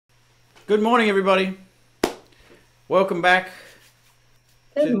Good morning, everybody. Welcome back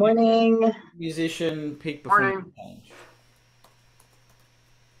to Good the morning. Musician Peak Performance Morning. Challenge.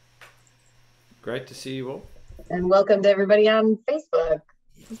 Great to see you all. And welcome to everybody on Facebook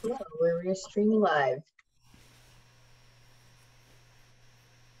as well, where we're streaming live.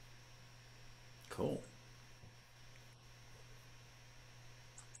 Cool.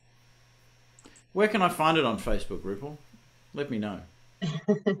 Where can I find it on Facebook, Ripple? Let me know.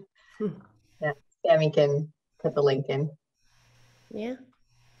 Yeah, Sammy can put the link in. Yeah.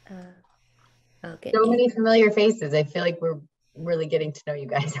 I'll get So you. many familiar faces. I feel like we're really getting to know you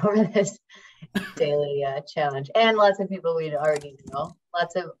guys over this daily challenge. And lots of people we already know.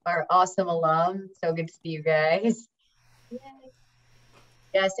 Lots of our awesome alum. So good to see you guys. Yay.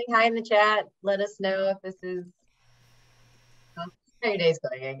 Yeah, say hi in the chat. Let us know if this is how your day's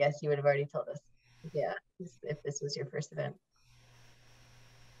going. I guess you would have already told us. Yeah, if this was your first event.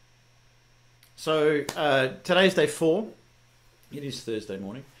 So today's day 4. It is Thursday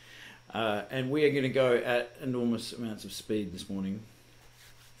morning. And we are going to go at enormous amounts of speed this morning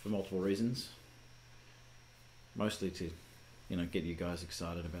for multiple reasons. Mostly to, get you guys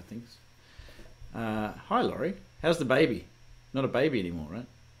excited about things. Hi, Laurie. How's the baby? Not a baby anymore, right?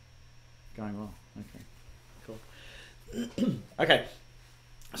 Going well. Okay, cool. Okay,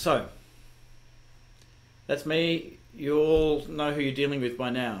 so that's me. You all know who you're dealing with by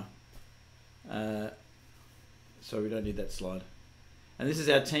now. So we don't need that slide. And this is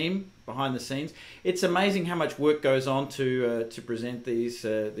our team behind the scenes. It's amazing how much work goes on to present these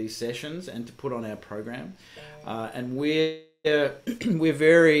sessions and to put on our program. And we're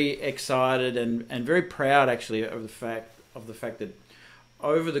very excited and very proud actually of the fact that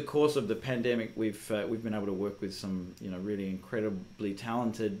over the course of the pandemic we've been able to work with some really incredibly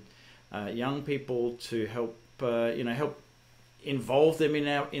talented young people to help help involve them in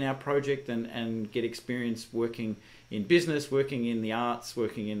our project and get experience working in business, working in the arts,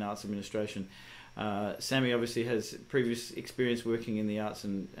 working in arts administration. Sammy obviously has previous experience working in the arts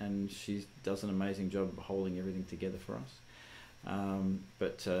and she does an amazing job holding everything together for us.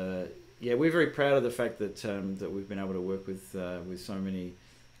 Yeah, we're very proud of the fact that that we've been able to work with so many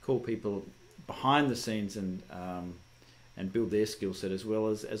cool people behind the scenes and build their skill set as well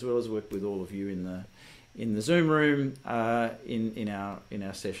as work with all of you in the Zoom room, in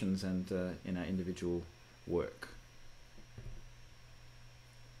our sessions and in our individual work.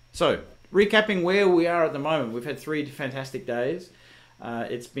 So, recapping where we are at the moment, we've had 3 fantastic days.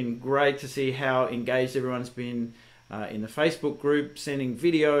 It's been great to see how engaged everyone's been in the Facebook group, sending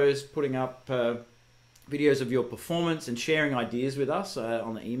videos, putting up videos of your performance and sharing ideas with us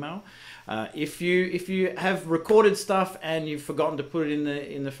on the email. If you have recorded stuff and you've forgotten to put it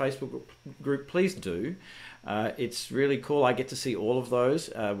in the Facebook group, please do. It's really cool. I get to see all of those.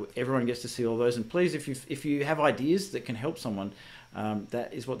 Everyone gets to see all those. And please, if you have ideas that can help someone,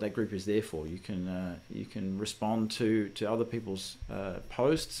 that is what that group is there for. You can respond to other people's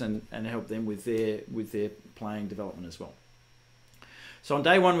posts and help them with their playing development as well. So on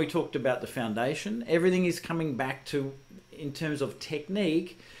day 1 we talked about the foundation. Everything is coming back to, in terms of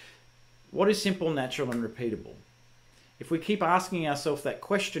technique, what is simple, natural and repeatable. If we keep asking ourselves that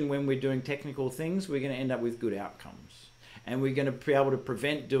question when we're doing technical things, we're going to end up with good outcomes. And we're going to be able to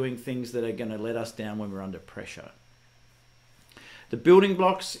prevent doing things that are going to let us down when we're under pressure. The building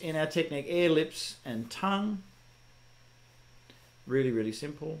blocks in our technique: air, lips and tongue. Really, really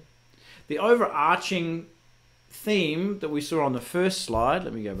simple. The overarching theme that we saw on the first slide,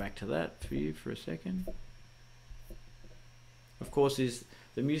 let me go back to that for you for a second, of course, is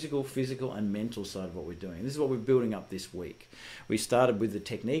the musical, physical and mental side of what we're doing. This is what we're building up this week. We started with the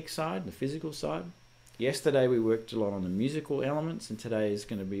technique side, the physical side. Yesterday we worked a lot on the musical elements, and today is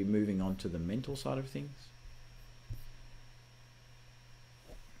going to be moving on to the mental side of things.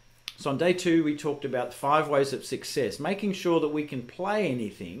 So on day 2 we talked about 5 ways of success, making sure that we can play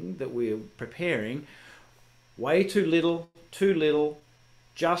anything that we're preparing way too little,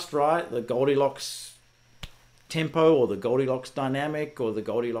 just right, the Goldilocks tempo or the Goldilocks dynamic or the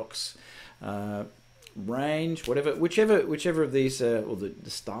Goldilocks range, whichever of these, or the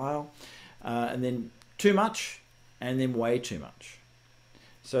style, and then too much and then way too much.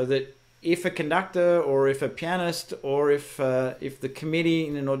 So that if a conductor or if a pianist or if the committee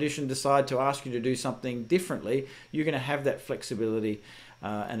in an audition decide to ask you to do something differently, you're going to have that flexibility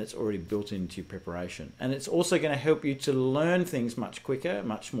and it's already built into your preparation. And it's also going to help you to learn things much quicker,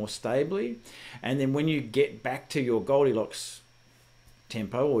 much more stably. And then when you get back to your Goldilocks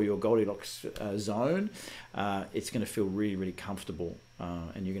tempo or your Goldilocks zone, it's going to feel really, really comfortable.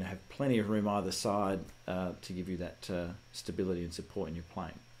 And you're going to have plenty of room either side to give you that stability and support in your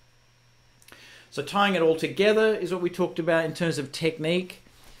playing. So tying it all together is what we talked about in terms of technique.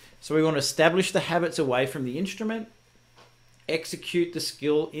 So we want to establish the habits away from the instrument, execute the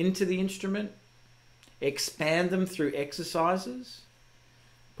skill into the instrument, expand them through exercises,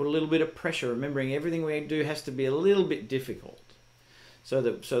 put a little bit of pressure, remembering everything we do has to be a little bit difficult, so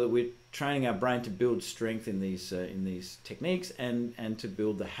that we're training our brain to build strength in these techniques and to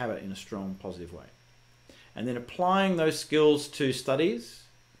build the habit in a strong, positive way. And then applying those skills to studies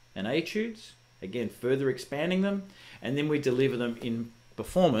and etudes, again, further expanding them, and then we deliver them in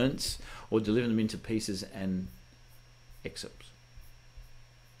performance or deliver them into pieces and excerpts.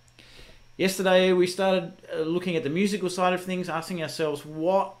 Yesterday we started looking at the musical side of things, asking ourselves,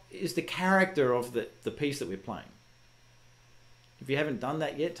 what is the character of the piece that we're playing? If you haven't done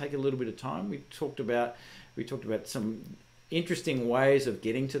that yet, take a little bit of time. We talked about some interesting ways of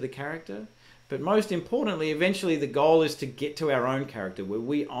getting to the character, but most importantly, eventually the goal is to get to our own character, where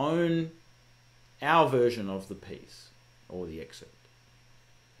we own our version of the piece or the excerpt.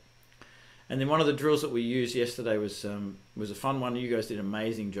 And then one of the drills that we used yesterday was a fun one. You guys did an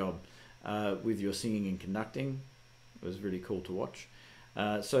amazing job with your singing and conducting. It was really cool to watch.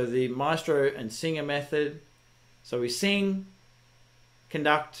 So the maestro and singer method. So we sing,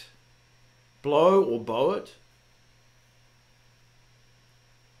 conduct, blow or bow it,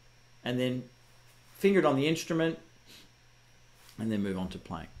 and then finger it on the instrument, and then move on to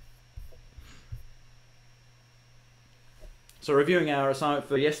playing. So reviewing our assignment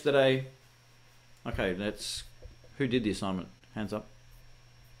for yesterday. Okay, who did the assignment? Hands up.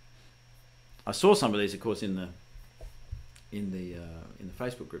 I saw some of these, of course, in the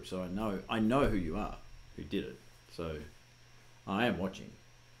Facebook group, so I know who you are, who did it. So I am watching.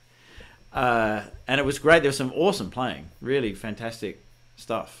 And it was great. There was some awesome playing, really fantastic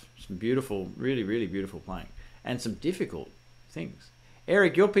stuff. Some beautiful, really, really beautiful playing, and some difficult things.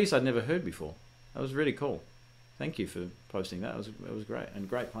 Eric, your piece I'd never heard before. That was really cool. Thank you for posting that. It was great, and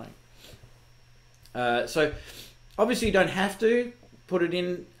great playing. So obviously you don't have to put it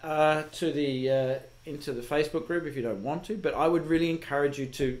in into the Facebook group if you don't want to, but I would really encourage you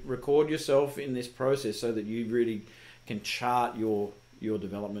to record yourself in this process so that you really can chart your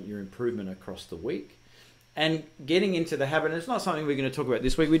development, your improvement across the week. And getting into the habit, and it's not something we're going to talk about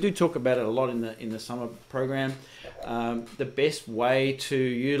this week. We do talk about it a lot in the summer program. The best way to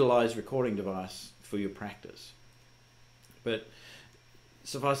utilize recording device for your practice. But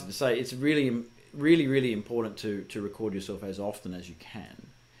suffice it to say, it's really, really, really important to record yourself as often as you can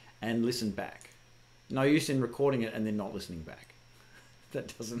and listen back. No use in recording it and then not listening back.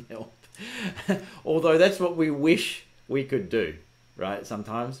 That doesn't help. Although that's what we wish we could do, right?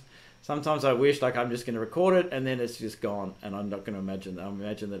 Sometimes I wish, like, I'm just going to record it and then it's just gone, and I'm not going to imagine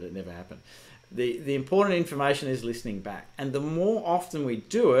that it never happened. The important information is listening back, and the more often we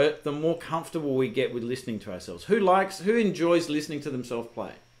do it, the more comfortable we get with listening to ourselves. Who enjoys listening to themselves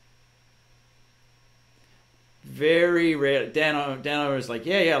play? Very rare. Dan is like,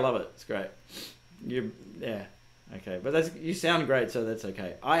 yeah, I love it. It's great. Yeah, okay, but you sound great, so that's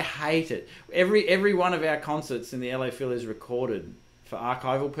okay. I hate it. Every one of our concerts in the laphil is recorded for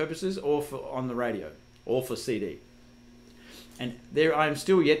archival purposes, or on the radio, or for CD. And I'm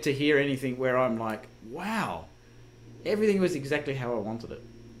still yet to hear anything where I'm like, wow, everything was exactly how I wanted it.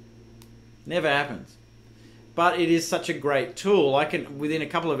 Never happens. But it is such a great tool. Within a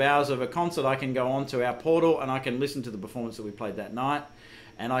couple of hours of a concert, I can go onto our portal and I can listen to the performance that we played that night,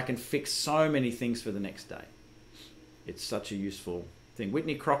 and I can fix so many things for the next day. It's such a useful thing.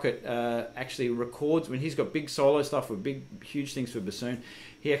 Whitney Crockett actually records when he's got big solo stuff with huge things for bassoon.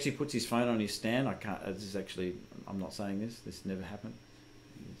 He actually puts his phone on his stand. I'm not saying this never happened.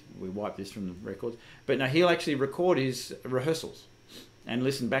 We wiped this from the records. But no, he'll actually record his rehearsals and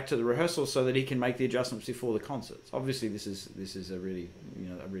listen back to the rehearsals so that he can make the adjustments before the concerts. Obviously, this is a really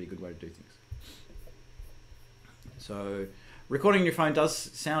good way to do things. So, recording your phone does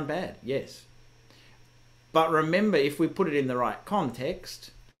sound bad, yes. But remember, if we put it in the right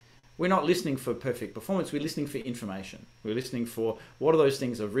context, we're not listening for perfect performance. We're listening for information. We're listening for what are those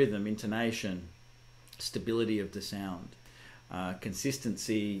things of rhythm, intonation, stability of the sound,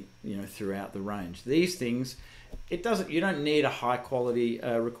 consistency, throughout the range. These things, you don't need a high quality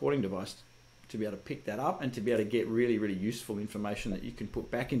recording device to be able to pick that up and to be able to get really, really useful information that you can put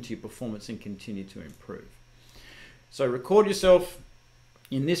back into your performance and continue to improve. So record yourself.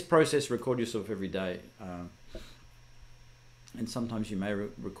 In this process, record yourself every day. And sometimes you may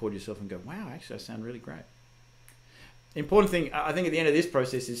record yourself and go, wow, actually I sound really great. The important thing, I think, at the end of this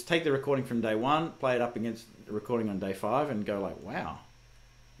process is take the recording from day 1, play it up against the recording on day 5 and go like, wow,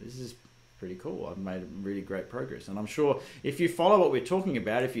 this is pretty cool. I've made really great progress. And I'm sure if you follow what we're talking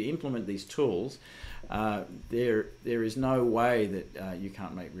about, if you implement these tools, there is no way that you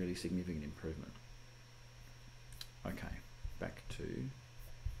can't make really significant improvement. Okay, back to...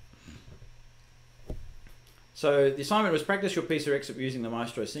 So the assignment was practice your piece or excerpt using the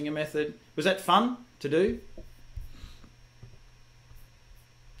Maestro Singer method. Was that fun to do?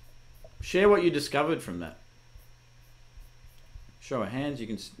 Share what you discovered from that. Show of hands, you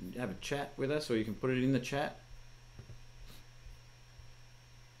can have a chat with us, or you can put it in the chat.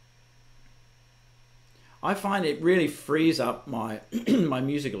 I find it really frees up my my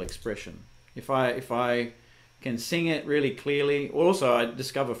musical expression. If I can sing it really clearly, also I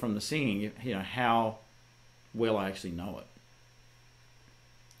discover from the singing, how well I actually know it.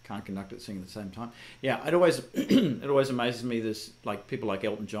 Can't conduct it, sing at the same time. Yeah, it always it always amazes me. There's like people like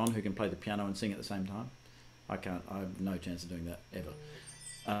Elton John who can play the piano and sing at the same time. I can't. I have no chance of doing that ever.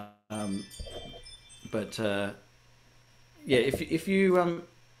 Yeah, if you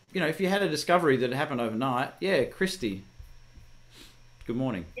if you had a discovery that happened overnight, yeah, Christy. Good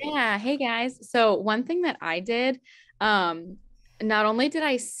morning. Yeah, hey guys. So one thing that I did, not only did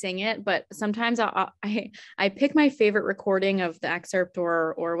I sing it, but sometimes I pick my favorite recording of the excerpt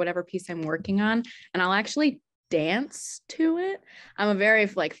or whatever piece I'm working on, and I'll actually dance to it. I'm a very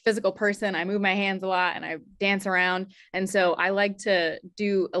physical person. I move my hands a lot and I dance around. And so I like to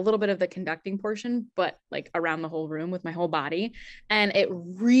do a little bit of the conducting portion, but around the whole room with my whole body. And it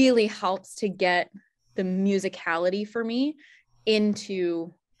really helps to get the musicality for me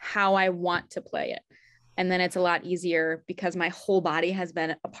into how I want to play it. And then it's a lot easier because my whole body has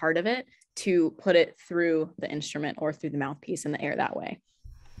been a part of it to put it through the instrument or through the mouthpiece in the air that way.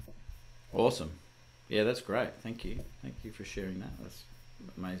 Awesome. Yeah, that's great. Thank you. Thank you for sharing that. That's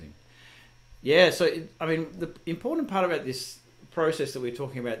amazing. Yeah, so, the important part about this process that we're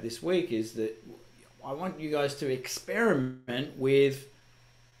talking about this week is that I want you guys to experiment with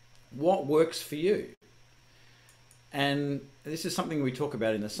what works for you. And this is something we talk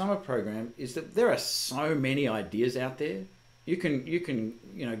about in the summer program, is that there are so many ideas out there. You can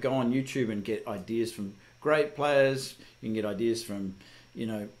go on YouTube and get ideas from great players. You can get ideas from,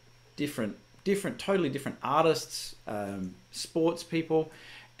 totally different artists, sports people,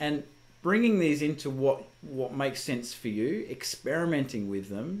 and bringing these into what makes sense for you, experimenting with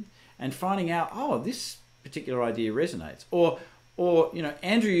them and finding out, oh, this particular idea resonates, or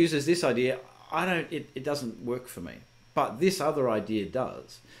Andrew uses this idea, it doesn't work for me, but this other idea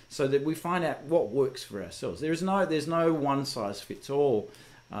does, so that we find out what works for ourselves. There's no one size fits all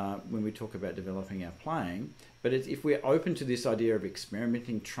when we talk about developing our playing. But if we're open to this idea of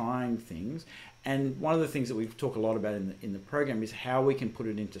experimenting, trying things, and one of the things that we talk a lot about in the program is how we can put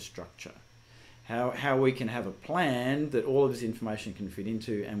it into structure, how we can have a plan that all of this information can fit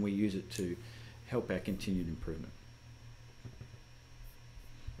into, and we use it to help our continued improvement.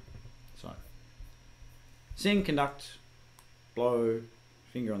 So, sing, conduct, blow,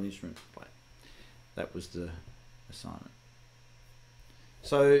 finger on the instrument, play. That was the assignment.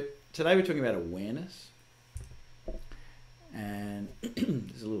 So today we're talking about awareness. And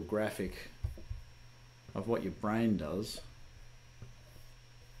there's a little graphic of what your brain does.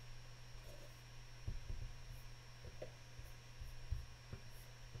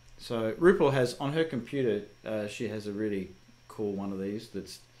 So Rupal has on her computer, she has a really cool one of these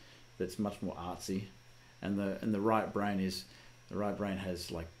that's much more artsy, and the right brain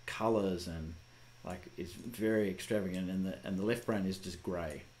has like colors and it's very extravagant, and the left brain is just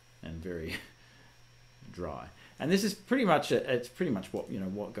grey and very dry. And this is pretty much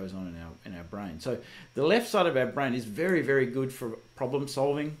what goes on in our brain. So the left side of our brain is very, very good for problem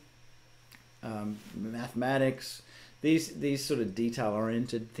solving, mathematics, these sort of detail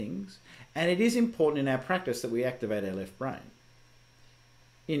oriented things. And it is important in our practice that we activate our left brain.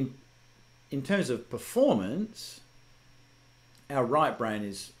 In terms of performance, our right brain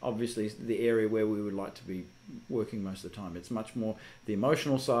is obviously the area where we would like to be working most of the time. It's much more the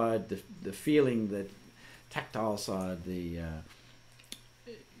emotional side, the feeling, the tactile side, the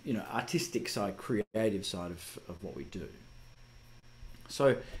artistic side, creative side of what we do.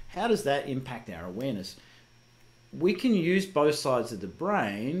 So how does that impact our awareness? We can use both sides of the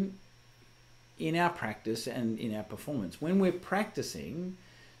brain in our practice and in our performance. When we're practicing,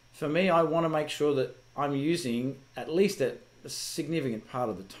 for me, I want to make sure that I'm using, at least at a significant part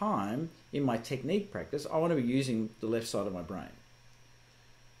of the time in my technique practice, I want to be using the left side of my brain.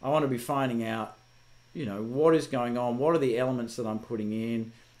 I want to be finding out what is going on, what are the elements that I'm putting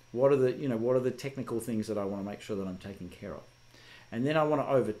in, what are the technical things that I want to make sure that I'm taking care of. And then I want to,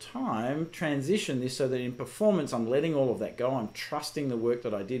 over time, transition this so that in performance, I'm letting all of that go. I'm trusting the work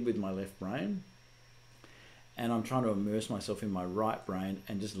that I did with my left brain. And I'm trying to immerse myself in my right brain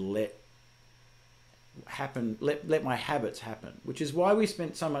and just let my habits happen, which is why we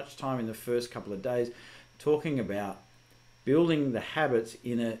spent so much time in the first couple of days talking about building the habits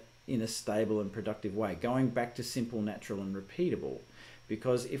in a stable and productive way, going back to simple, natural, and repeatable.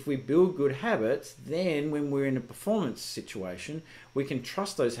 Because if we build good habits, then when we're in a performance situation, we can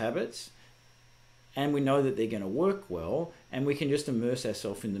trust those habits and we know that they're going to work well, and we can just immerse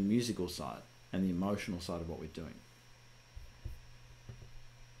ourselves in the musical side and the emotional side of what we're doing.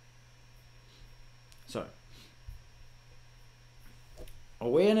 So,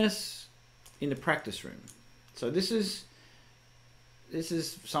 awareness in the practice room. So this is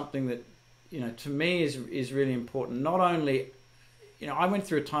something that, to me is really important. Not only, I went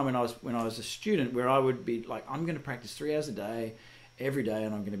through a time when I was a student where I would be like, I'm going to practice 3 hours a day, every day,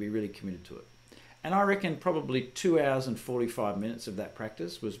 and I'm going to be really committed to it. And I reckon probably 2 hours and 45 minutes of that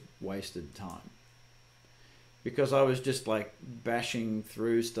practice was wasted time, because I was just like bashing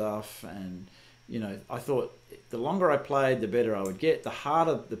through stuff, and I thought the longer I played, the better I would get. The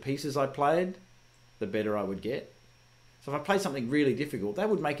harder the pieces I played, the better I would get. So if I played something really difficult, that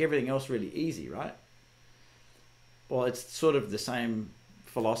would make everything else really easy, right? Well, it's sort of the same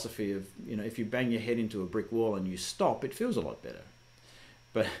philosophy of, if you bang your head into a brick wall and you stop, it feels a lot better.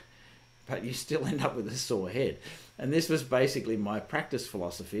 But you still end up with a sore head. And this was basically my practice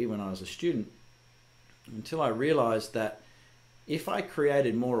philosophy when I was a student, until I realized that if I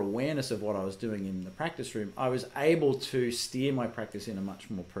created more awareness of what I was doing in the practice room, I was able to steer my practice in a much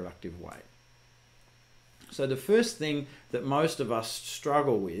more productive way. So the first thing that most of us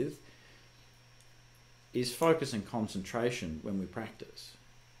struggle with is focus and concentration when we practice.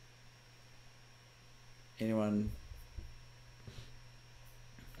 Anyone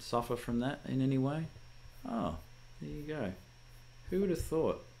suffer from that in any way? Oh, there you go. Who would have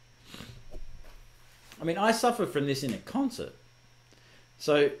thought? I mean, I suffer from this in a concert.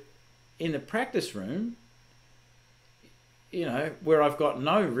 So in the practice room, where I've got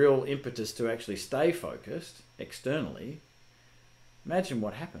no real impetus to actually stay focused externally, imagine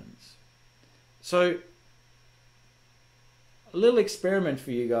what happens. So a little experiment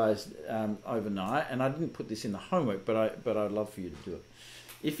for you guys overnight, and I didn't put this in the homework, but I'd love for you to do it.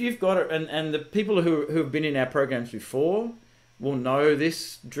 If you've got it, and the people who have been in our programs before will know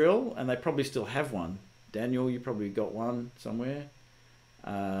this drill, and they probably still have one. Daniel, you probably got one somewhere.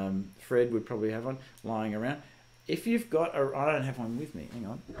 Fred would probably have one lying around. If you've got I don't have one with me. Hang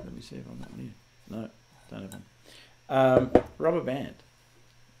on, let me see if I've got one here. No, don't have one. Rubber band.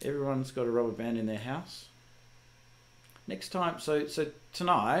 Everyone's got a rubber band in their house. Next time, so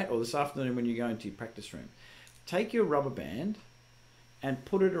tonight or this afternoon when you go into your practice room, take your rubber band and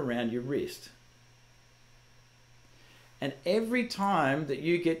put it around your wrist. And every time that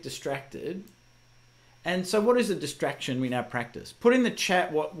you get distracted, and so what is a distraction in our practice? Put in the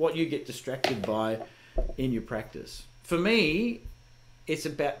chat what you get distracted by in your practice. For me, it's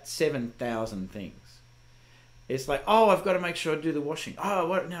about 7,000 things. It's like, oh, I've got to make sure I do the washing. Oh,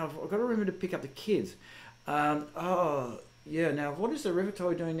 what now? I've got to remember to pick up the kids. Oh, yeah, now what is the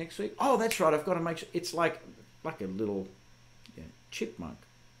repertoire doing next week? Oh, that's right, I've got to make sure. It's like a little chipmunk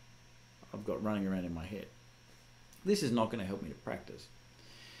I've got running around in my head. This is not going to help me to practice.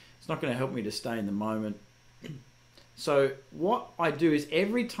 It's not going to help me to stay in the moment. So what I do is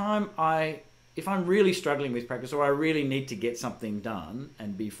every time if I'm really struggling with practice or I really need to get something done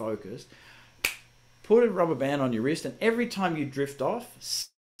and be focused, put a rubber band on your wrist, and every time you drift off,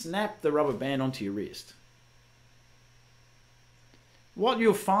 snap the rubber band onto your wrist. What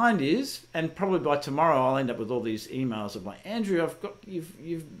you'll find is, and probably by tomorrow I'll end up with all these emails of like, Andrew,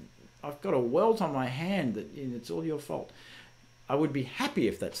 I've got a welt on my hand that it's all your fault. I would be happy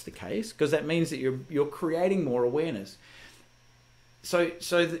if that's the case, because that means that you're creating more awareness. So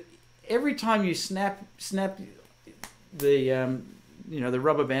every time you snap the the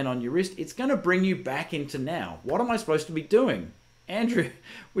rubber band on your wrist, it's going to bring you back into now. What am I supposed to be doing? Andrew,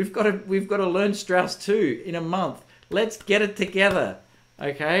 we've got to learn Strauss 2 in a month. Let's get it together,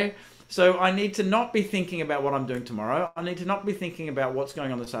 okay? So I need to not be thinking about what I'm doing tomorrow. I need to not be thinking about what's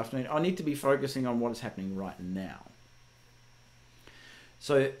going on this afternoon. I need to be focusing on what is happening right now.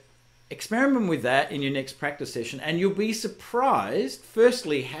 So experiment with that in your next practice session, and you'll be surprised,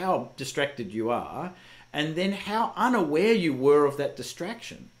 firstly, how distracted you are, and then how unaware you were of that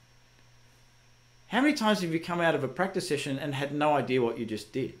distraction. How many times have you come out of a practice session and had no idea what you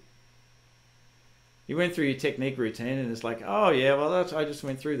just did? You went through your technique routine and it's like, oh yeah, well I just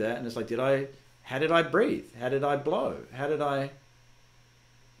went through that, and it's like, how did I breathe? How did I blow? How did I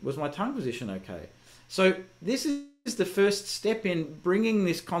Was my tongue position okay? So this is the first step in bringing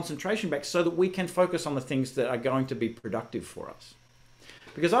this concentration back so that we can focus on the things that are going to be productive for us.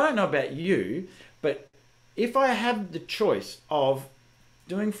 Because I don't know about you, but if I have the choice of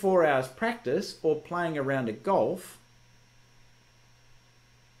doing 4 hours practice or playing a round of golf,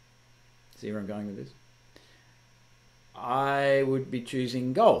 see where I'm going with this? I would be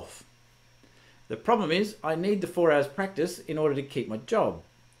choosing golf. The problem is I need the 4 hours practice in order to keep my job.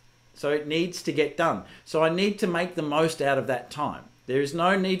 So it needs to get done. So I need to make the most out of that time. There is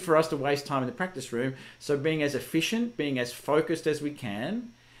no need for us to waste time in the practice room. So being as efficient, being as focused as we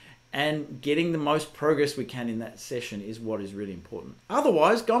can, and getting the most progress we can in that session is what is really important.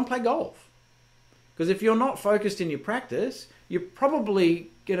 Otherwise, go and play golf. Because if you're not focused in your practice, you're probably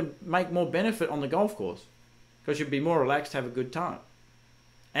going to make more benefit on the golf course. Because you'll be more relaxed, have a good time.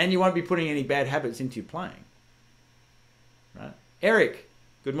 And you won't be putting any bad habits into your playing. Right? Eric,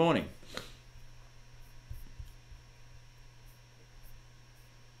 good morning.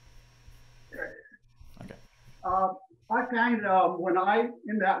 Okay. I find when I'm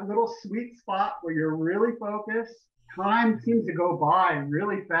in that little sweet spot where you're really focused, time seems to go by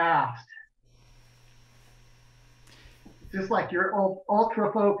really fast. Just like you're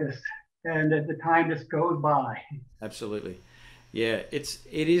ultra focused and the time just goes by. Absolutely. Yeah,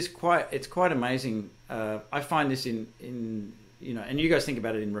 it's quite amazing. I find this in and you guys think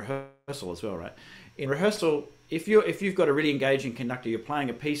about it in rehearsal as well, right? In rehearsal, if you've got a really engaging conductor, you're playing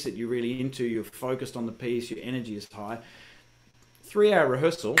a piece that you're really into, you're focused on the piece, your energy is high. 3-hour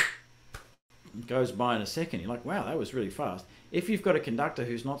rehearsal goes by in a second. You're like, wow, that was really fast. If you've got a conductor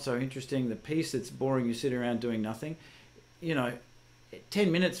who's not so interesting, the piece that's boring, you sit around doing nothing,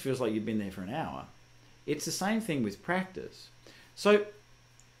 10 minutes feels like you've been there for an hour. It's the same thing with practice. So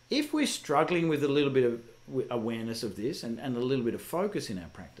if we're struggling with a little bit of awareness of this and a little bit of focus in our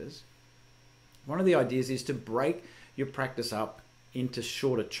practice, one of the ideas is to break your practice up into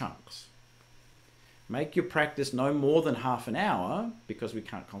shorter chunks. Make your practice no more than half an hour, because we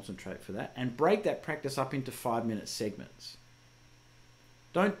can't concentrate for that, and break that practice up into 5-minute segments.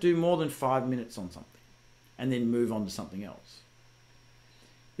 Don't do more than 5 minutes on something and then move on to something else.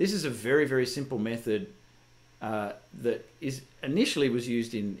 This is a very, very simple method that initially was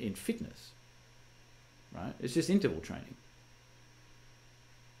used in fitness, right? It's just interval training.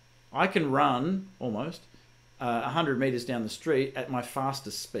 I can run almost 100 meters down the street at my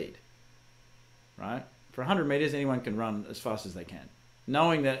fastest speed, right? For 100 meters, anyone can run as fast as they can,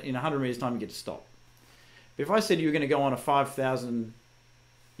 knowing that in 100 meters time you get to stop. But if I said you were going to go on a 5,000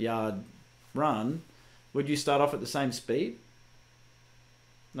 yard run, would you start off at the same speed?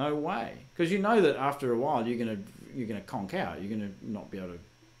 No way, because you know that after a while you're gonna conk out. You're gonna not be able to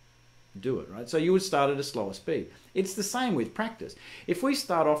do it, right? So you would start at a slower speed. It's the same with practice. If we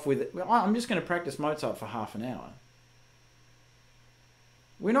start off with, I'm just going to practice Mozart for half an hour,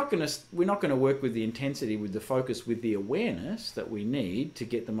 we're not going to work with the intensity, with the focus, with the awareness that we need to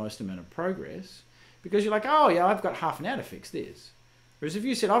get the most amount of progress, because you're like, oh yeah, I've got half an hour to fix this. Whereas if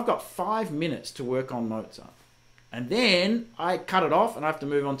you said, I've got 5 minutes to work on Mozart, and then I cut it off and I have to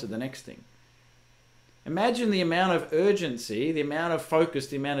move on to the next thing. Imagine the amount of urgency, the amount of focus,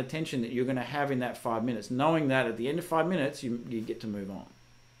 the amount of attention that you're going to have in that 5 minutes, knowing that at the end of 5 minutes, you get to move on.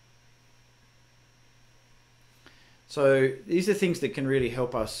 So these are things that can really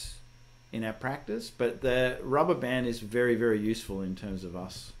help us in our practice, but the rubber band is very, very useful in terms of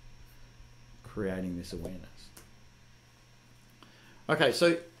us creating this awareness. Okay,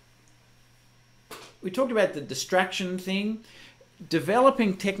 so we talked about the distraction thing,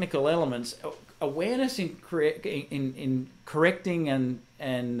 developing technical elements. Awareness in correcting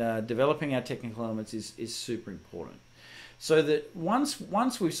and developing our technical elements is super important. So that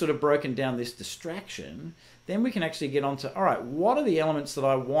once we've sort of broken down this distraction, then we can actually get onto, all right, what are the elements that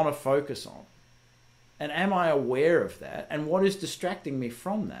I want to focus on? And am I aware of that? And what is distracting me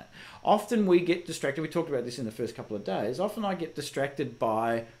from that? Often we get distracted. We talked about this in the first couple of days. Often I get distracted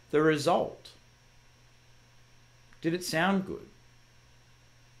by the result. Did it sound good?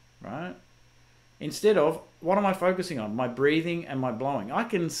 Right? Instead of, what am I focusing on? My breathing and my blowing. I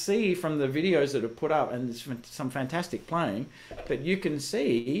can see from the videos that are put up, and there's some fantastic playing, but you can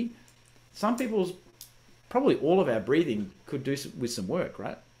see some people's, probably all of our breathing could do with some work,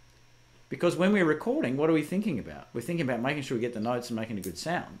 right? Because when we're recording, what are we thinking about? We're thinking about making sure we get the notes and making a good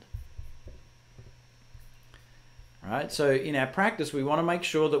sound. Right? So in our practice, we want to make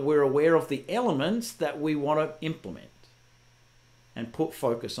sure that we're aware of the elements that we want to implement and put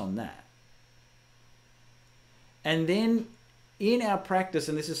focus on that. And then in our practice,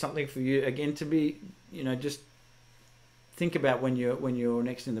 and this is something for you, again, to be, just think about when you're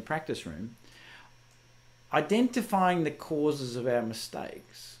next in the practice room, identifying the causes of our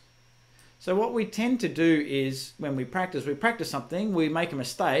mistakes. So what we tend to do is when we practice something, we make a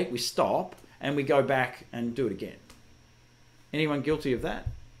mistake, we stop, and we go back and do it again. Anyone guilty of that?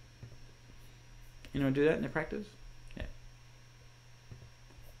 Anyone do that in their practice? Yeah.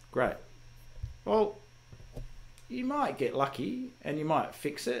 Great. Well, you might get lucky and you might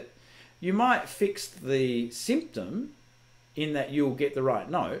fix it. You might fix the symptom in that you'll get the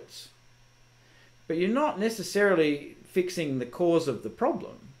right notes, but you're not necessarily fixing the cause of the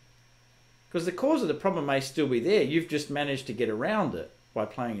problem, because the cause of the problem may still be there. You've just managed to get around it by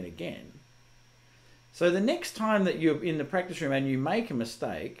playing it again. So the next time that you're in the practice room and you make a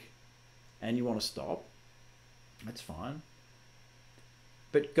mistake and you want to stop, that's fine.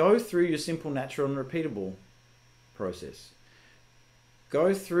 But go through your simple, natural and repeatable process.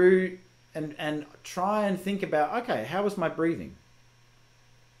 Go through and try and think about, okay, how was my breathing?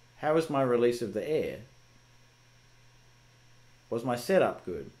 How was my release of the air? Was my setup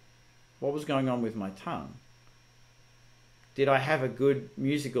good? What was going on with my tongue? Did I have a good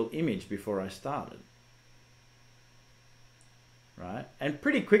musical image before I started? Right? And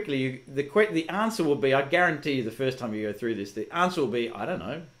pretty quickly, the answer will be, I guarantee you the first time you go through this, the answer will be, I don't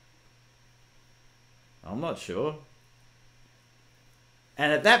know. I'm not sure.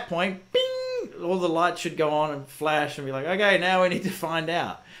 And at that point, bing, all the lights should go on and flash and be like, okay, now we need to find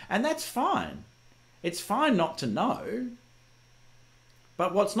out. And that's fine. It's fine not to know.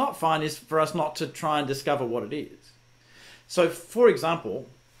 But what's not fine is for us not to try and discover what it is. So, for example,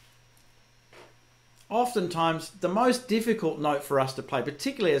 oftentimes the most difficult note for us to play,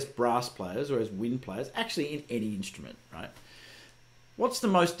 particularly as brass players or as wind players, actually in any instrument, right? What's the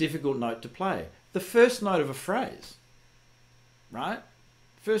most difficult note to play? The first note of a phrase, right?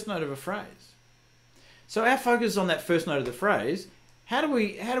 First note of a phrase. So our focus is on that first note of the phrase. How do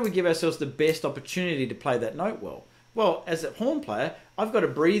we give ourselves the best opportunity to play that note well? Well, as a horn player, I've got to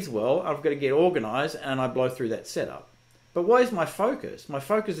breathe well, I've got to get organized, and I blow through that setup. But what is my focus? My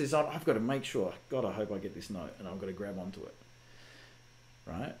focus is on, I've got to make sure, God, I hope I get this note, and I've got to grab onto it,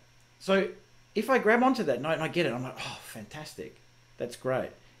 right? So if I grab onto that note and I get it, I'm like, oh, fantastic. That's great.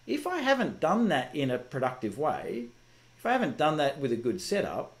 If I haven't done that in a productive way, if I haven't done that with a good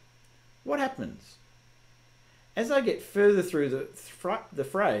setup, what happens? As I get further through the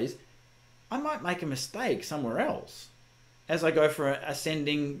phrase, I might make a mistake somewhere else as I go for an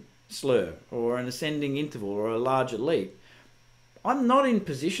ascending slur or an ascending interval or a larger leap. I'm not in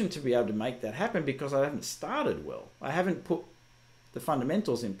position to be able to make that happen because I haven't started well. I haven't put the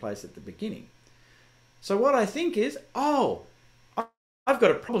fundamentals in place at the beginning. So what I think is, oh, I've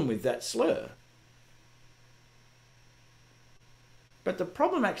got a problem with that slur. But the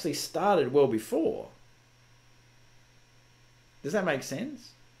problem actually started well before. Does that make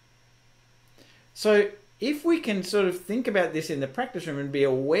sense? So if we can sort of think about this in the practice room and be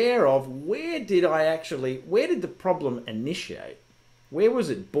aware of where did the problem initiate? Where was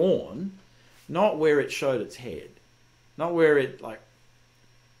it born? Not where it showed its head. Not where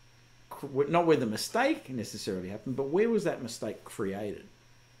the mistake necessarily happened, but where was that mistake created?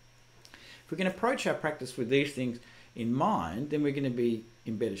 If we can approach our practice with these things in mind, then we're going to be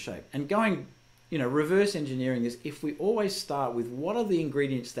in better shape. And going, reverse engineering this, if we always start with what are the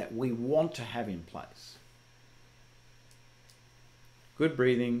ingredients that we want to have in place? Good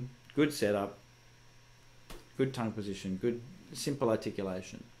breathing, good setup, good tongue position, good simple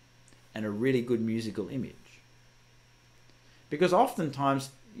articulation, and a really good musical image. Because oftentimes,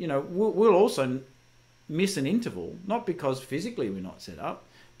 we'll also miss an interval, not because physically we're not set up,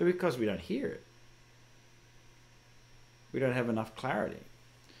 but because we don't hear it. We don't have enough clarity.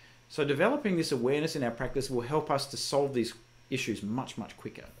 So developing this awareness in our practice will help us to solve these issues much, much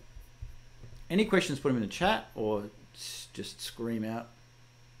quicker. Any questions, put them in the chat or just scream out.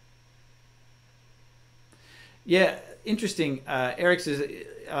 Yeah, interesting. Eric says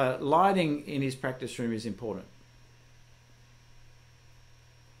lighting in his practice room is important.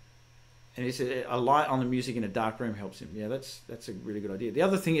 And he said a light on the music in a dark room helps him. Yeah, that's a really good idea. The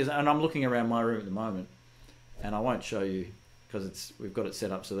other thing is, and I'm looking around my room at the moment, and I won't show you because we've got it set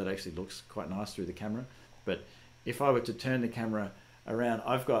up so that actually looks quite nice through the camera. But if I were to turn the camera around,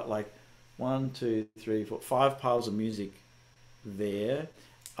 I've got like 1, 2, 3, 4, 5 piles of music there.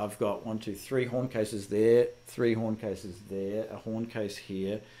 I've got 1, 2, 3 horn cases there, 3 horn cases there, a horn case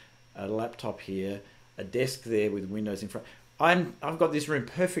here, a laptop here, a desk there with windows in front. I've got this room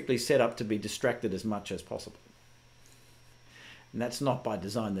perfectly set up to be distracted as much as possible. And that's not by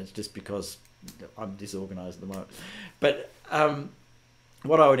design, that's just because I'm disorganized at the moment. But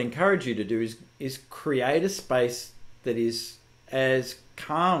what I would encourage you to do is create a space that is as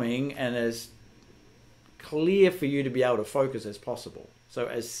calming and as clear for you to be able to focus as possible. So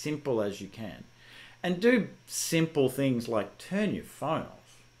as simple as you can. And do simple things like turn your phone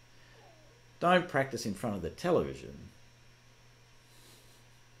off. Don't practice in front of the television.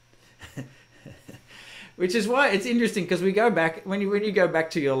 Which is why it's interesting, because we go back, when you go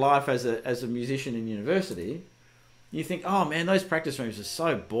back to your life as a musician in university, you think, oh man, those practice rooms are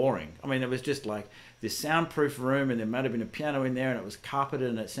so boring. I mean, it was just like this soundproof room, and there might have been a piano in there, and it was carpeted,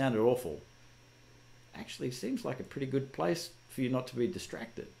 and it sounded awful. Actually seems like a pretty good place for you not to be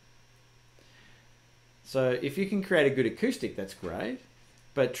distracted. So if you can create a good acoustic, that's great,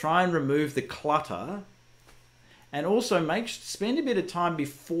 but try and remove the clutter, and also spend a bit of time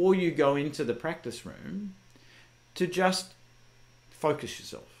before you go into the practice room to just focus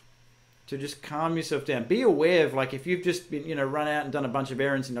yourself, to just calm yourself down. Be aware of, like, if you've just been, you know, run out and done a bunch of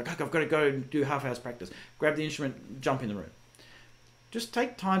errands and like, oh, I've got to go and do half-hour's practice, grab the instrument, jump in the room. Just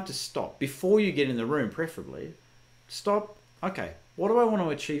take time to stop before you get in the room, preferably. Stop. Okay, what do I want to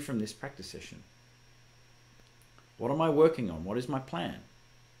achieve from this practice session? What am I working on? What is my plan?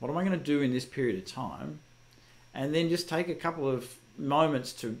 What am I going to do in this period of time? And then just take a couple of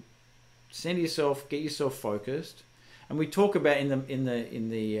moments to center yourself, get yourself focused. And we talk about in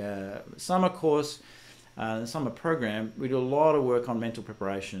the summer course, the summer program, we do a lot of work on mental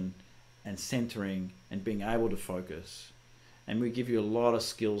preparation and centering and being able to focus. And we give you a lot of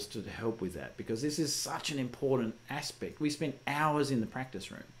skills to help with that, because this is such an important aspect. We spend hours in the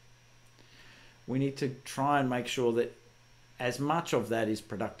practice room. We need to try and make sure that as much of that is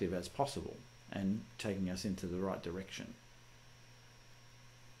productive as possible and taking us into the right direction.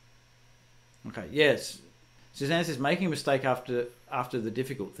 Okay, yes. Suzanne says making a mistake after the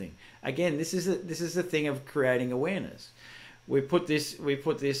difficult thing. Again, this is the thing of creating awareness. We put this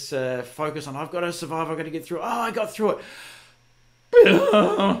focus on, I've got to survive, I've got to get through it. Oh, I got through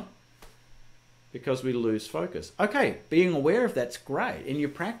it. Because we lose focus. Okay, being aware of that's great. In your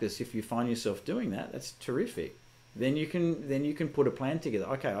practice, if you find yourself doing that, that's terrific. Then you can put a plan together.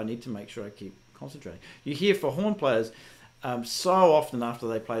 Okay, I need to make sure I keep concentrating. You hear for horn players so often after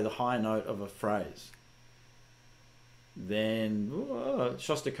they play the high note of a phrase, then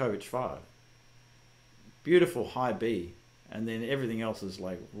Shostakovich 5, beautiful high B, and then everything else is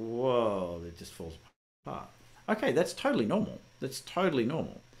like, whoa, it just falls apart. Okay, that's totally normal. That's totally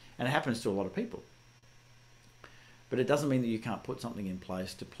normal. And it happens to a lot of people. But it doesn't mean that you can't put something in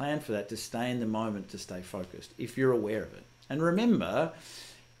place to plan for that, to stay in the moment, to stay focused, if you're aware of it. And remember,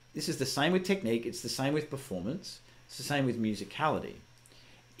 this is the same with technique, it's the same with performance, it's the same with musicality.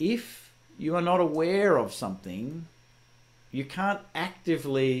 If you are not aware of something, you can't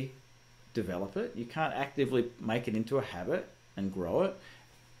actively develop it, you can't actively make it into a habit and grow it,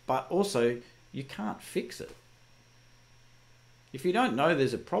 but also you can't fix it. If you don't know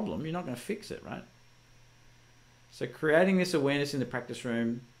there's a problem, you're not going to fix it, right? So creating this awareness in the practice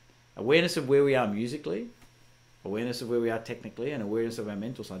room, awareness of where we are musically, awareness of where we are technically, and awareness of our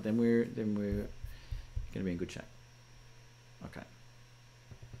mental side, then we're going to be in good shape. Okay.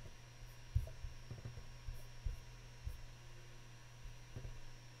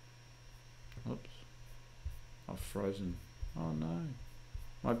 Oops. I've frozen. Oh no.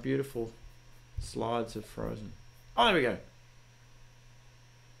 My beautiful slides have frozen. Oh, there we go.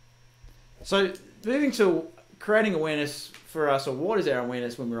 So moving to creating awareness for us, or what is our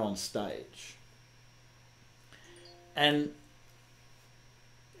awareness when we're on stage? And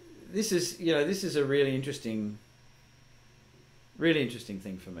this is, you know, this is a really interesting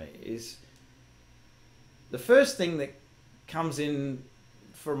thing for me. Is the first thing that comes in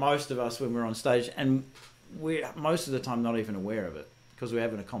for most of us when we're on stage, and we're most of the time not even aware of it because we're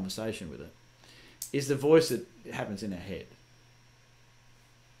having a conversation with it, is the voice that happens in our head.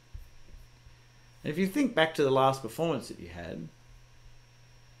 And if you think back to the last performance that you had,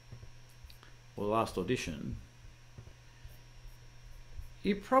 or the last audition,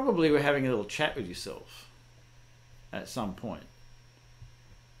 you probably were having a little chat with yourself at some point.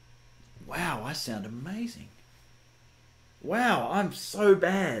 Wow, I sound amazing. Wow, I'm so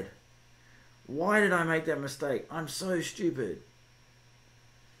bad. Why did I make that mistake? I'm so stupid.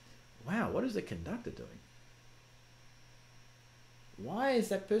 Wow, what is the conductor doing? Why is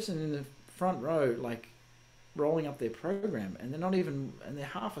that person in the front row like rolling up their program and they're not even, and they're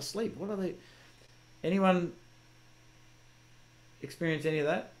half asleep? What are they? Anyone experience any of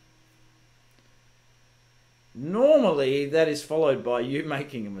that? Normally that is followed by you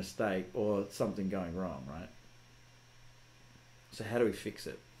making a mistake or something going wrong, right? So how do we fix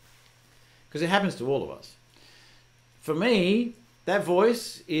it? Because it happens to all of us. For me, that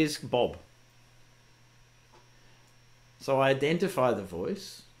voice is Bob. So I identify the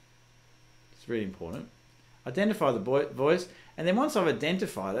voice. It's really important. Identify the voice, and then once I've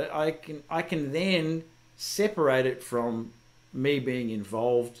identified it, I can then separate it from me being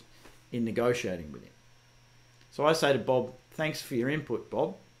involved in negotiating with him. So I say to Bob, thanks for your input,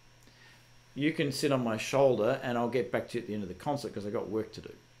 Bob. You can sit on my shoulder and I'll get back to you at the end of the concert because I've got work to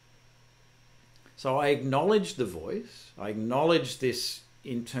do. So I acknowledge the voice. I acknowledge this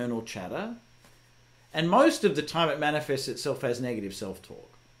internal chatter. And most of the time it manifests itself as negative self-talk.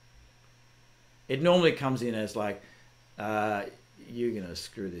 It normally comes in as like, you're going to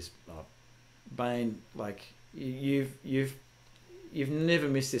screw this up. Bain, like, you've never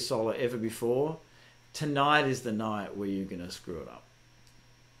missed this solo ever before. Tonight is the night where you're going to screw it up.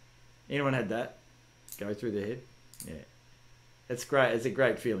 Anyone had that go through their head? Yeah. It's great. It's a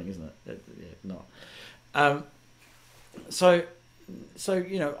great feeling, isn't it? Yeah, not. So,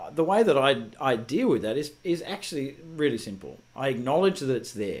 you know, the way that I deal with that is actually really simple. I acknowledge that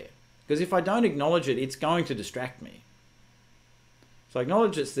it's there. Because if I don't acknowledge it, it's going to distract me. So I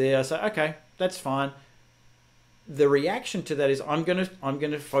acknowledge it's there. I say, okay, that's fine. The reaction to that is I'm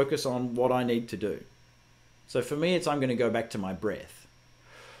gonna focus on what I need to do. So for me, it's I'm going to go back to my breath.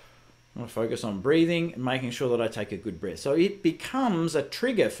 I'm going to focus on breathing and making sure that I take a good breath. So it becomes a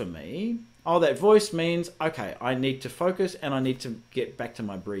trigger for me. Oh, that voice means, okay, I need to focus and I need to get back to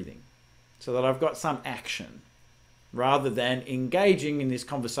my breathing so that I've got some action rather than engaging in this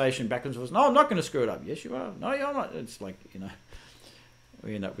conversation back and forth. No, I'm not going to screw it up. Yes, you are. No, you're not. It's like, you know,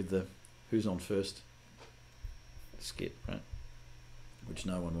 we end up with the who's on first skit, right? Which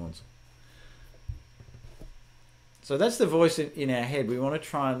no one wants. So that's the voice in our head. We want to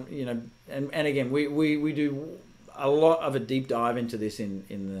try and, you know, and again, we do a lot of a deep dive into this in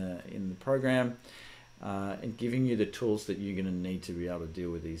the program, and giving you the tools that you're going to need to be able to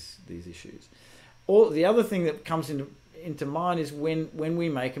deal with these issues. Or the other thing that comes into mind is when we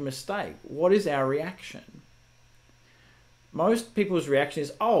make a mistake, what is our reaction? Most people's reaction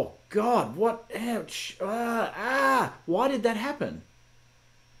is, oh God, what, ouch, why did that happen?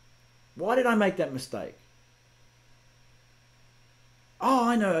 Why did I make that mistake? Oh,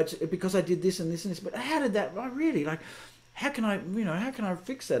 I know, it's because I did this and this and this, but how did that, really, like, how can I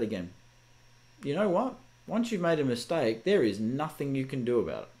fix that again? You know what? Once you've made a mistake, there is nothing you can do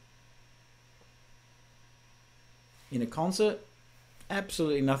about it. In a concert,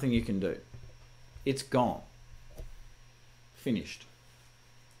 absolutely nothing you can do. It's gone. Finished.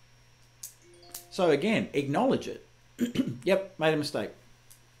 So again, acknowledge it. Yep, made a mistake.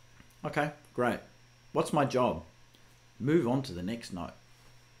 Okay, great. What's my job? Move on to the next note.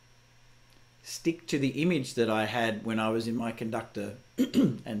 Stick to the image that I had when I was in my conductor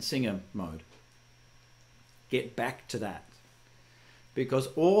and singer mode. Get back to that. Because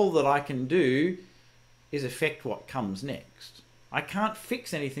all that I can do is affect what comes next. I can't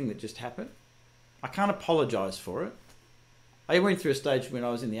fix anything that just happened. I can't apologize for it. I went through a stage when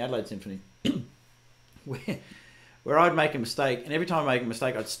I was in the Adelaide Symphony where I'd make a mistake, and every time I make a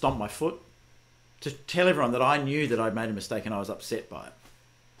mistake, I'd stomp my foot to tell everyone that I knew that I'd made a mistake and I was upset by it.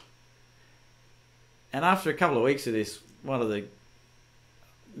 And after a couple of weeks of this, one of the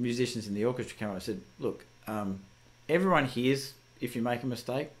musicians in the orchestra came up and said, look, everyone hears if you make a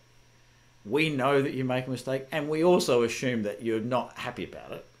mistake. We know that you make a mistake, and we also assume that you're not happy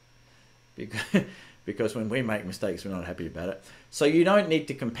about it because when we make mistakes, we're not happy about it. So you don't need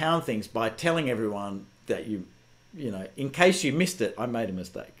to compound things by telling everyone that you know, in case you missed it, I made a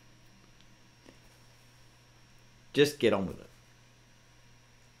mistake. Just get on with it.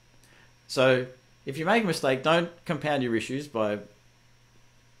 So if you make a mistake, don't compound your issues by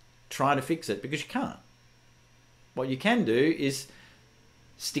trying to fix it, because you can't. What you can do is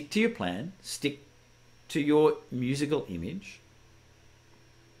stick to your plan, stick to your musical image,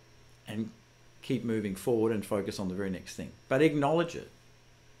 and keep moving forward and focus on the very next thing. But acknowledge it.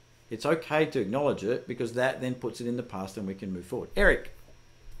 It's okay to acknowledge it, because that then puts it in the past and we can move forward. Eric.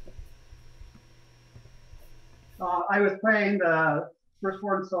 I was playing the first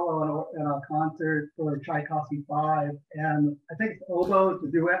horn solo in a concert for Tchaikovsky 5, and I think it's oboe, the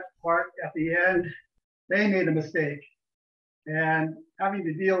duet part at the end, they made a mistake. And having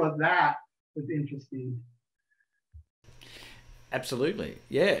to deal with that was interesting. Absolutely.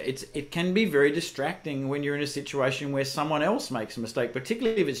 Yeah, it can be very distracting when you're in a situation where someone else makes a mistake,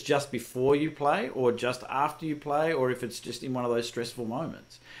 particularly if it's just before you play or just after you play, or if it's just in one of those stressful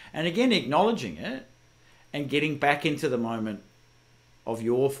moments. And again, acknowledging it and getting back into the moment of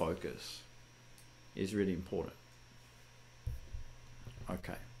your focus is really important.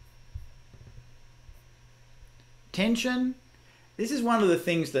 Okay. Tension. this is one of the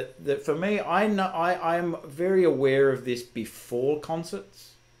things that for me, I know I'm very aware of this before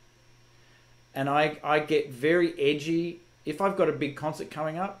concerts, and I get very edgy. If I've got a big concert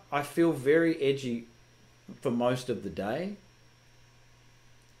coming up, I feel very edgy for most of the day.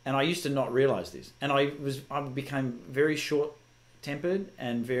 And I used to not realize this. And I became very short-tempered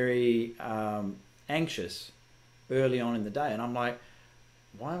and very anxious early on in the day. And I'm like,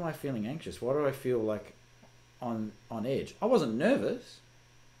 why am I feeling anxious? Why do I feel like on edge? I wasn't nervous,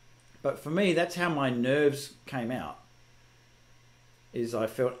 but for me, that's how my nerves came out. Is I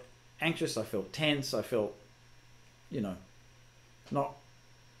felt anxious, I felt tense, I felt, not,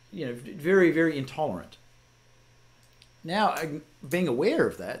 very, very intolerant. Now, being aware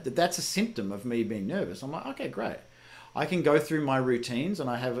of that's a symptom of me being nervous. I'm like, okay, great. I can go through my routines, and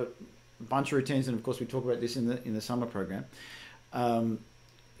I have a bunch of routines, and of course we talk about this in the summer program,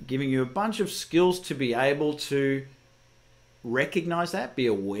 giving you a bunch of skills to be able to recognize that, be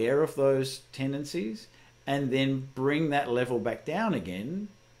aware of those tendencies, and then bring that level back down again,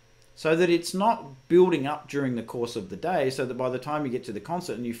 so that it's not building up during the course of the day, so that by the time you get to the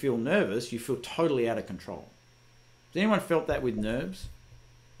concert and you feel nervous, you feel totally out of control. Has anyone felt that with nerves?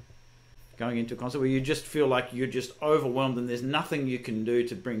 Going into a concert where you just feel like you're just overwhelmed and there's nothing you can do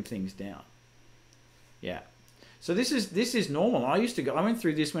to bring things down. Yeah. So this is normal. I went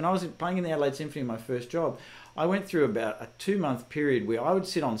through this when I was playing in the Adelaide Symphony, my first job. I went through about a 2-month period where I would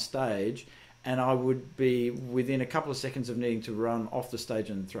sit on stage and I would be within a couple of seconds of needing to run off the stage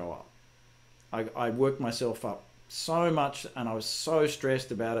and throw up. I worked myself up so much and I was so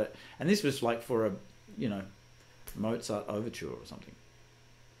stressed about it. And this was like for a, Mozart overture or something.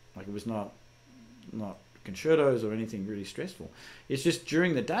 Like it was not concertos or anything really stressful. It's just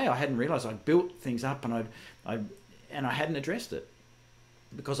during the day I hadn't realized I'd built things up and I hadn't addressed it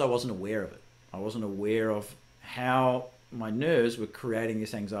because I wasn't aware of it. I wasn't aware of how my nerves were creating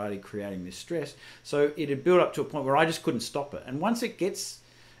this anxiety, creating this stress. So it had built up to a point where I just couldn't stop it. And once it gets,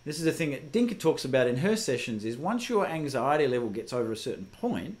 this is the thing that Dinka talks about in her sessions, is once your anxiety level gets over a certain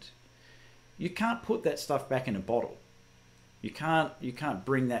point, you can't put that stuff back in a bottle. You can't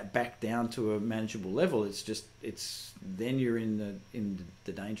bring that back down to a manageable level. Then you're in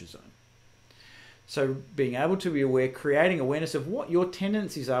the danger zone. So being able to be aware, creating awareness of what your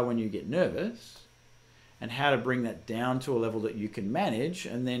tendencies are when you get nervous, and how to bring that down to a level that you can manage.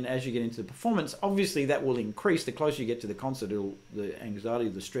 And then as you get into the performance, obviously that will increase. The closer you get to the concert, the anxiety,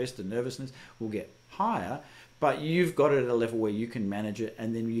 the stress, the nervousness will get higher. But you've got it at a level where you can manage it,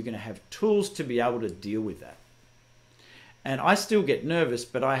 and then you're going to have tools to be able to deal with that. And I still get nervous,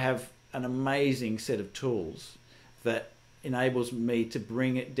 but I have an amazing set of tools that enables me to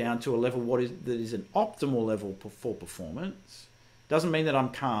bring it down to a level that is an optimal level for performance. Doesn't mean that I'm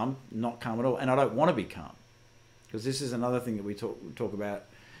calm, not calm at all, and I don't want to be calm. Because this is another thing that we talk about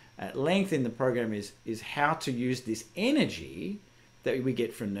at length in the program is how to use this energy that we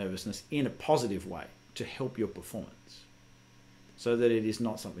get from nervousness in a positive way to help your performance, so that it is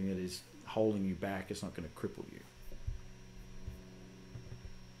not something that is holding you back. It's not going to cripple you.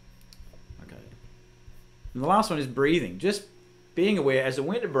 Okay. And the last one is breathing. Just being aware. As a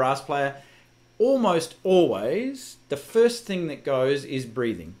winter brass player, almost always the first thing that goes is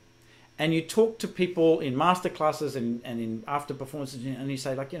breathing. And you talk to people in master classes and in after performances, and you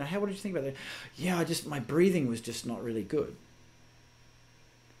say, like, how, what did you think about that? Yeah, my breathing was just not really good.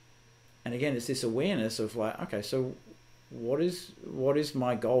 And again, it's this awareness of like, okay, so what is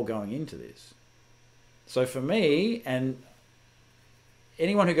my goal going into this? So for me, and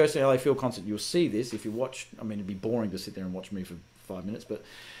anyone who goes to the LA Phil concert, you'll see this. If you watch, it'd be boring to sit there and watch me for 5 minutes, but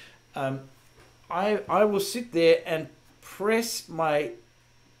I will sit there and press my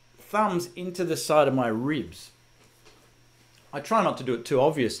thumbs into the side of my ribs. I try not to do it too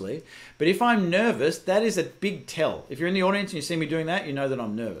obviously, but if I'm nervous, that is a big tell. If you're in the audience and you see me doing that, you know that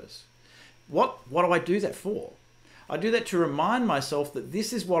I'm nervous. What do I do that for? I do that to remind myself that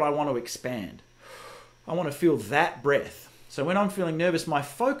this is what I want to expand. I want to feel that breath. So when I'm feeling nervous, my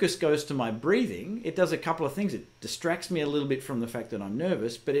focus goes to my breathing. It does a couple of things. It distracts me a little bit from the fact that I'm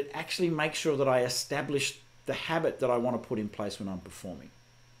nervous, but it actually makes sure that I establish the habit that I want to put in place when I'm performing.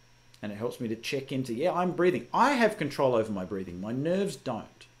 And it helps me to check into, yeah, I'm breathing. I have control over my breathing. My nerves don't.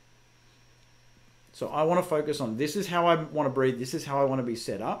 So I want to focus on, this is how I want to breathe. This is how I want to be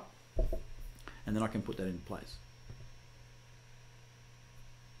set up. And then I can put that into place.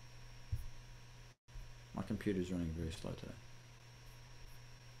 My computer's running very slow today.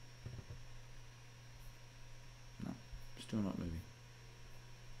 No, still not moving.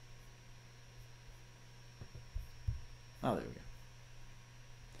 Oh, there we go.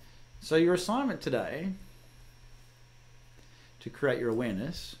 So your assignment today to create your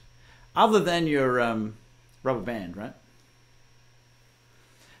awareness, other than your rubber band, right?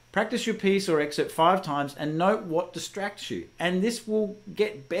 Practice your piece or excerpt 5 times and note what distracts you. And this will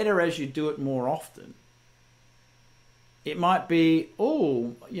get better as you do it more often. It might be,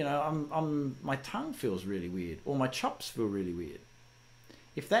 oh, you know, my tongue feels really weird, or my chops feel really weird.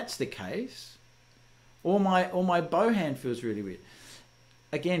 If that's the case, or my bow hand feels really weird.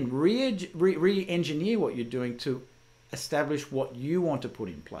 Again, re-engineer what you're doing to establish what you want to put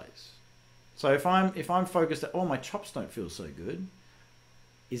in place. So if I'm focused at, oh, my chops don't feel so good,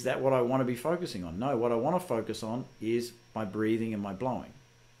 is that what I want to be focusing on? No, what I want to focus on is my breathing and my blowing.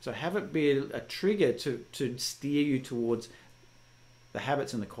 So have it be a trigger to steer you towards the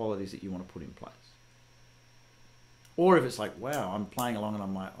habits and the qualities that you want to put in place. Or if it's like, wow, I'm playing along and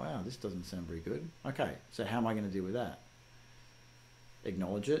I'm like, wow, this doesn't sound very good. Okay, so how am I going to deal with that?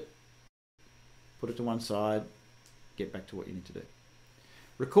 Acknowledge it, put it to one side, get back to what you need to do.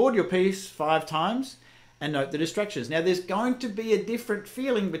 Record your piece 5 times and note the distractions. Now, there's going to be a different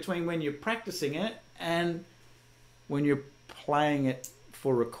feeling between when you're practicing it and when you're playing it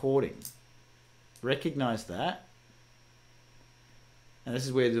for recording. Recognize that. And this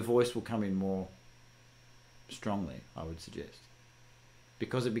is where the voice will come in more strongly, I would suggest,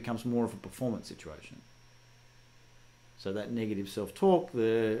 because it becomes more of a performance situation. So that negative self-talk,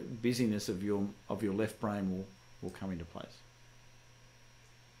 the busyness of your left brain will come into place.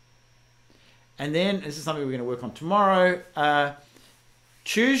 And then, this is something we're going to work on tomorrow,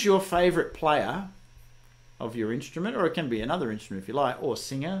 choose your favorite player of your instrument, or it can be another instrument if you like, or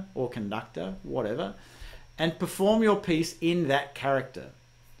singer, or conductor, whatever, and perform your piece in that character.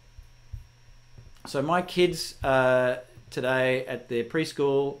 So my kids today at their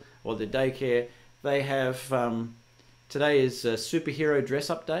preschool or their daycare, they have, today is a superhero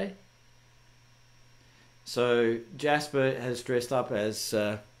dress-up day. So Jasper has dressed up as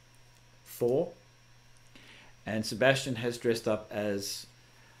Thor, and Sebastian has dressed up as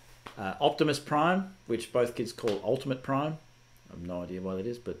Optimus Prime, which both kids call Ultimate Prime. I have no idea why that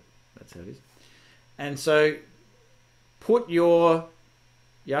is, but that's how it is. And so put your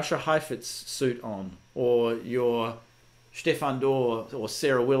Jascha Heifetz suit on, or your Stefan Dorr or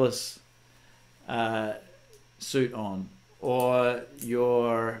Sarah Willis suit on, or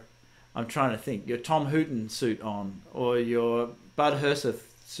your, I'm trying to think, your Tom Hooton suit on, or your Bud Herseth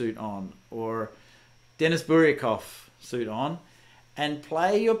suit on, or Dennis Buryakov suit on, and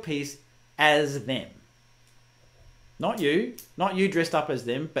play your piece as them. Not you dressed up as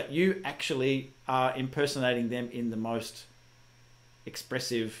them, but you actually are impersonating them in the most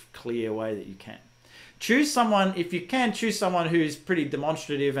expressive, clear way that you can. Choose someone, if you can, choose someone who's pretty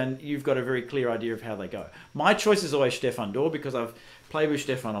demonstrative and you've got a very clear idea of how they go. My choice is always Stefan Dorr, because I've played with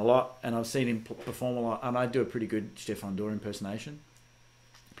Stefan a lot and I've seen him perform a lot, and I do a pretty good Stefan Dorr impersonation.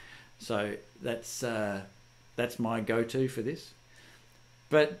 So that's my go-to for this.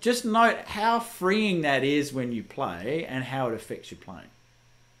 But just note how freeing that is when you play and how it affects your playing.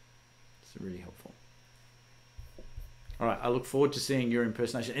 It's really helpful. All right, I look forward to seeing your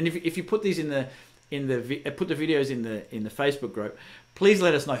impersonation. And if you put these put the videos in the Facebook group, please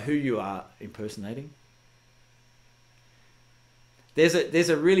let us know who you are impersonating. There's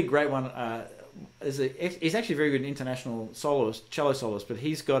a really great one. He's actually a very good international soloist, cello soloist, but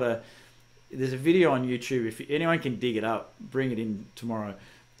there's a video on YouTube. If anyone can dig it up, bring it in tomorrow,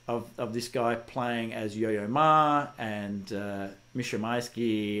 of this guy playing as Yo-Yo Ma and Misha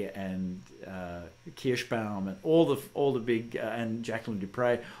Maisky and Kirschbaum and all the big and Jacqueline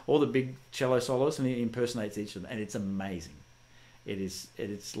Dupre, all the big cello soloists, and he impersonates each of them, and it's amazing.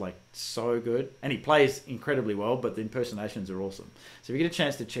 It's like so good, and he plays incredibly well, but the impersonations are awesome. So if you get a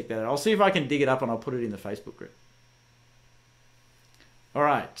chance to check that out, I'll see if I can dig it up and I'll put it in the Facebook group. All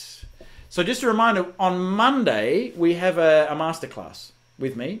right. So just a reminder, on Monday we have a masterclass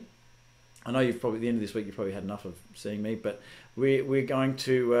with me. I know you've probably, at the end of this week, you've probably had enough of seeing me, but we're going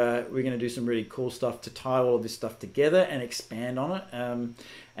to do some really cool stuff to tie all of this stuff together and expand on it.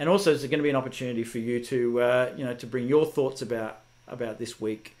 And also, it's going to be an opportunity for you to to bring your thoughts about this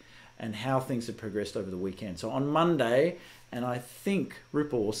week and how things have progressed over the weekend. So on Monday, and I think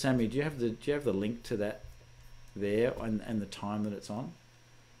Ripple or Sammy, do you have the link to that there and the time that it's on?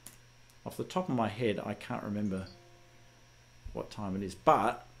 Off the top of my head, I can't remember what time it is,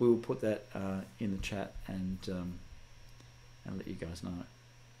 but we will put that in the chat and let you guys know.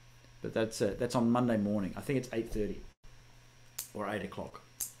 But that's on Monday morning. I think it's 8:30 or 8 o'clock,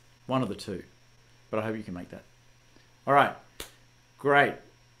 one of the two. But I hope you can make that. All right, great.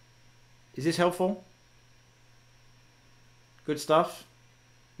 Is this helpful? Good stuff.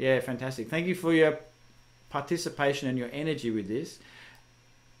 Yeah, fantastic. Thank you for your participation and your energy with this.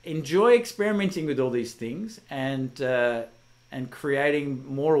 Enjoy experimenting with all these things and creating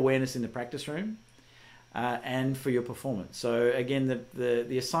more awareness in the practice room and for your performance. So again,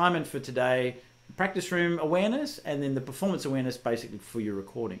 the assignment for today, practice room awareness, and then the performance awareness basically for your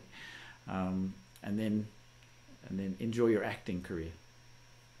recording, and then enjoy your acting career.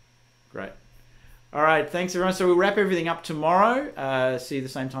 Great. All right, thanks everyone. So we'll wrap everything up tomorrow. See you the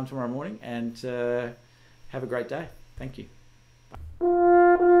same time tomorrow morning, and have a great day. Thank you.